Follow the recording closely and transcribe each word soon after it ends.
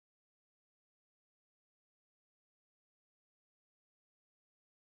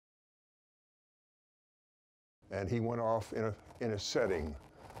and he went off in a setting.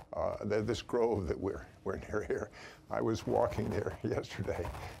 This grove that we're near here. I was walking there yesterday,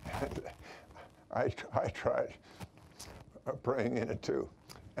 and I tried praying in it too.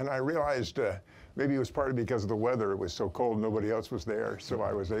 And I realized maybe it was partly because of the weather. It was so cold, nobody else was there, so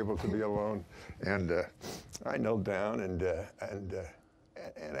I was able to be alone. And I knelt down and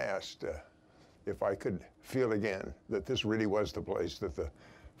asked if I could feel again that this really was the place that the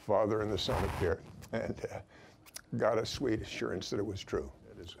Father and the Son appeared, and got a sweet assurance that it was true.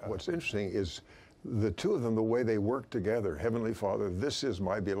 What's interesting is the two of them, the way they work together. Heavenly Father, this is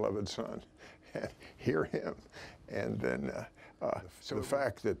my beloved Son, and hear him. And then so the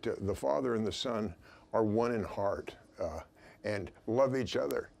fact that the Father and the Son are one in heart and love each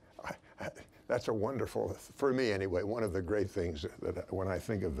other, that's a wonderful, for me anyway, one of the great things that when I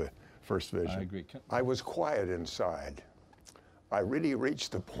think of the first vision. I agree. I was quiet inside. I really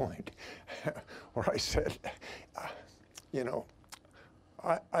reached the point where I said, you know,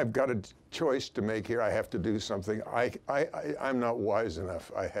 I've got a choice to make here. I have to do something. I'm not wise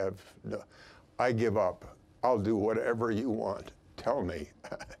enough. I give up. I'll do whatever you want. Tell me.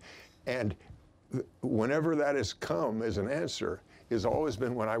 And whenever that has come as an answer, has always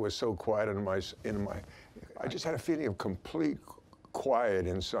been when I was so quiet I just had a feeling of complete quiet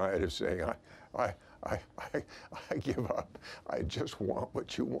inside of saying, I give up. I just want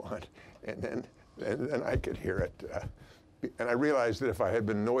what you want. And then I could hear it. And I realized that if I had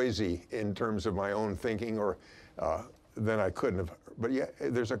been noisy in terms of my own thinking, or then I couldn't have. But yeah,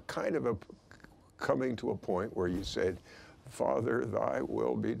 there's a kind of a coming to a point where you said, Father, thy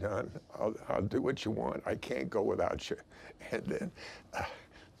will be done. I'll do what you want. I can't go without you. And then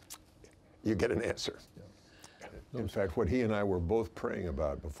you get an answer. Yeah. In fact, what he and I were both praying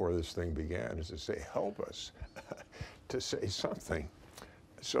about before this thing began is to say, help us to say something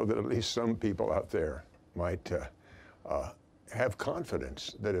so that at least some people out there might have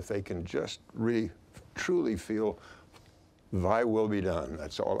confidence that if they can just really, truly feel thy will be done,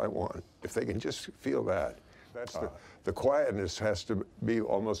 that's all I want. If they can just feel that, that's the quietness has to be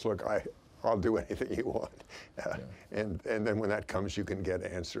almost, look, I'll do anything you want. And then when that comes, you can get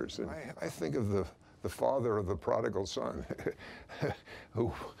answers. And I think of the father of the prodigal son,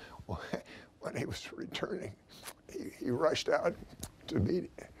 who, when he was returning, he rushed out to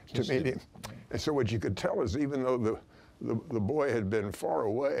meet him. And so what you could tell is, even though the boy had been far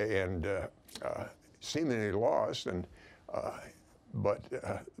away and seemingly lost, but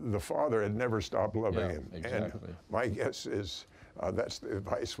the father had never stopped loving him. Exactly. And my guess is that's the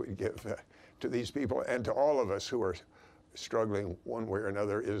advice we give to these people and to all of us who are struggling one way or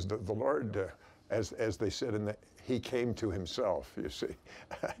another, is that the Lord, as they said he came to himself, you see.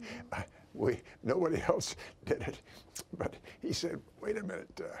 Nobody else did it, but he said, wait a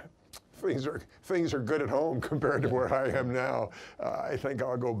minute, things are good at home compared to where I am now. I think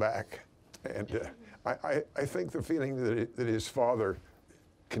I'll go back. And I think the feeling that his father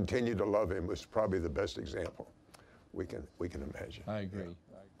continued to love him was probably the best example we can imagine. I agree.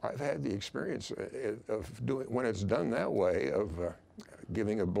 I've had the experience of doing, when it's done that way, of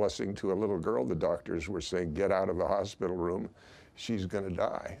giving a blessing to a little girl. The doctors were saying, get out of the hospital room, she's going to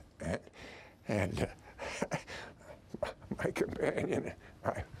die. And my companion,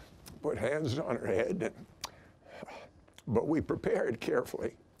 I put hands on her head, but we prepared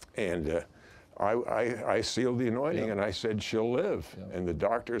carefully. And I sealed the anointing, and I said, she'll live. And the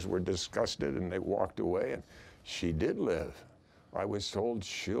doctors were disgusted, and they walked away, and she did live. I was told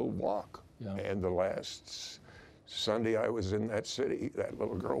she'll walk. And the last Sunday I was in that city, that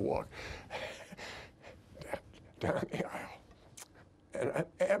little girl walked down the aisle. And I'm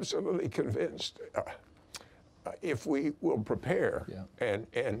absolutely convinced if we will prepare and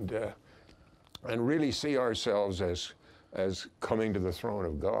really see ourselves as coming to the throne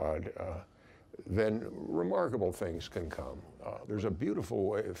of God, then remarkable things can come. There's a beautiful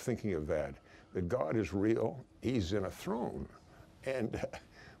way of thinking of that God is real, he's in a throne. And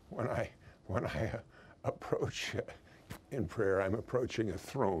when I approach in prayer, I'm approaching a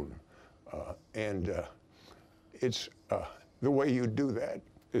throne. It's the way you do that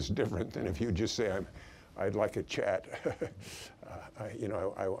is different than if you just say, I'd like a chat.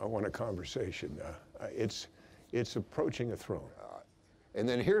 I want a conversation. It's approaching a throne. And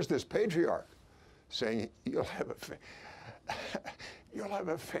then here's this patriarch saying, you'll have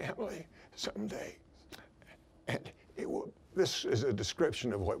a family someday. And this is a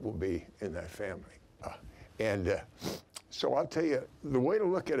description of what will be in that family. So I'll tell you, the way to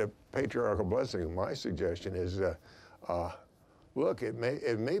look at a patriarchal blessing, my suggestion is, look, it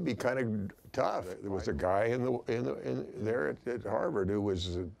may be kind of tough. There was a guy there at Harvard who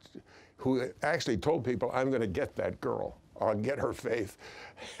who actually told people, I'm going to get that girl. I'll get her faith.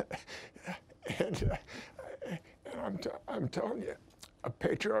 and I'm telling you, a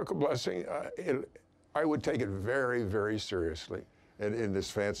patriarchal blessing, I would take it very, very seriously in this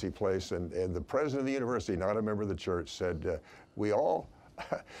fancy place. And the president of the university, not a member of the church, said, we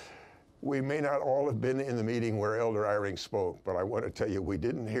may not all have been in the meeting where Elder Eyring spoke, but I want to tell you, we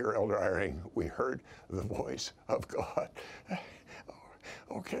didn't hear Elder Eyring. We heard the voice of God.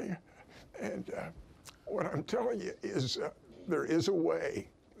 Okay. And what I'm telling you is there is a way.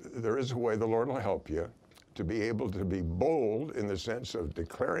 There is a way. The Lord will help you to be able to be bold in the sense of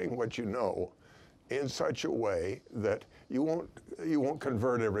declaring what you know in such a way that you won't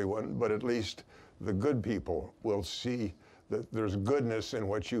convert everyone, but at least the good people will see that there's goodness in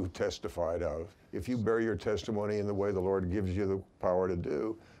what you've testified of. If you bear your testimony in the way the Lord gives you the power to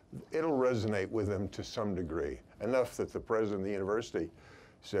do, it'll resonate with them to some degree. Enough that the president of the university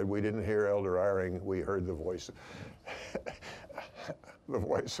said, we didn't hear Elder Eyring, we heard the voice, the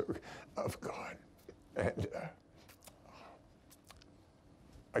voice of God. And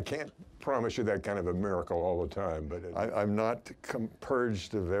I can't promise you that kind of a miracle all the time, but I'm not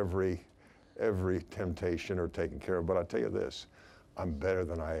purged of every temptation or taken care of, but I'll tell you this, I'm better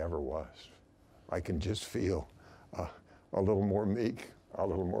than I ever was. I can just feel a little more meek, a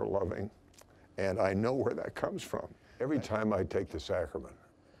little more loving, and I know where that comes from. Every time I take the sacrament,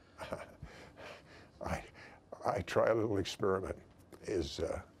 I try a little experiment,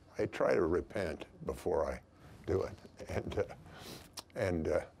 I try to repent before I do it, and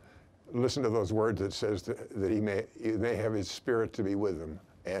listen to those words that says that he may have his spirit to be with him,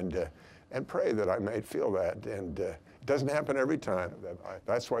 and pray that I may feel that. And it doesn't happen every time.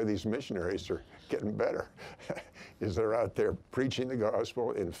 That's why these missionaries are getting better, is they're out there preaching the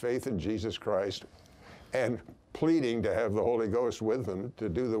gospel in faith in Jesus Christ and pleading to have the Holy Ghost with them to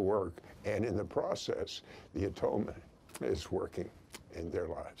do the work. And in the process, the atonement is working in their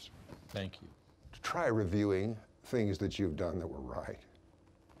lives. Thank you. Try reviewing things that you've done that were right,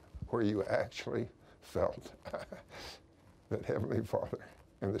 where you actually felt that Heavenly Father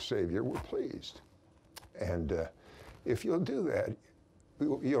and the Savior were pleased. And if you'll do that,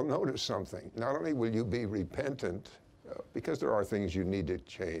 you'll notice something. Not only will you be repentant, because there are things you need to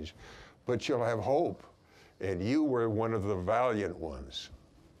change, but you'll have hope. And you were one of the valiant ones.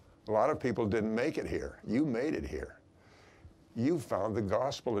 A lot of people didn't make it here. You made it here. You found the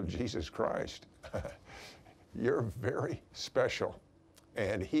gospel of Jesus Christ. You're very special.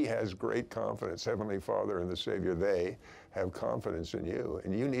 And he has great confidence. Heavenly Father and the Savior, they have confidence in you.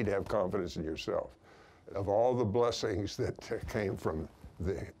 And you need to have confidence in yourself. Of all the blessings that came from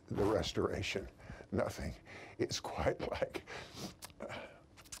the restoration, nothing is quite like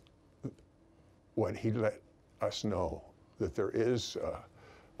what he let us know, that there is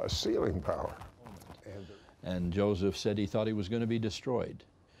a sealing power. And Joseph said he thought he was going to be destroyed.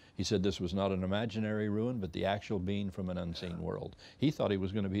 He said this was not an imaginary ruin, but the actual being from an unseen world. He thought he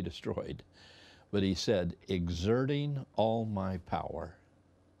was going to be destroyed. But he said, exerting all my power,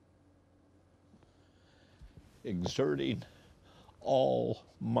 exerting all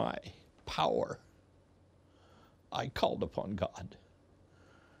my power, I called upon God.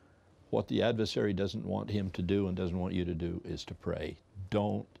 What the adversary doesn't want him to do and doesn't want you to do is to pray.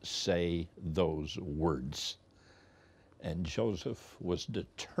 Don't say those words. And Joseph was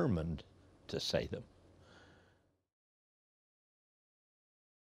determined to say them.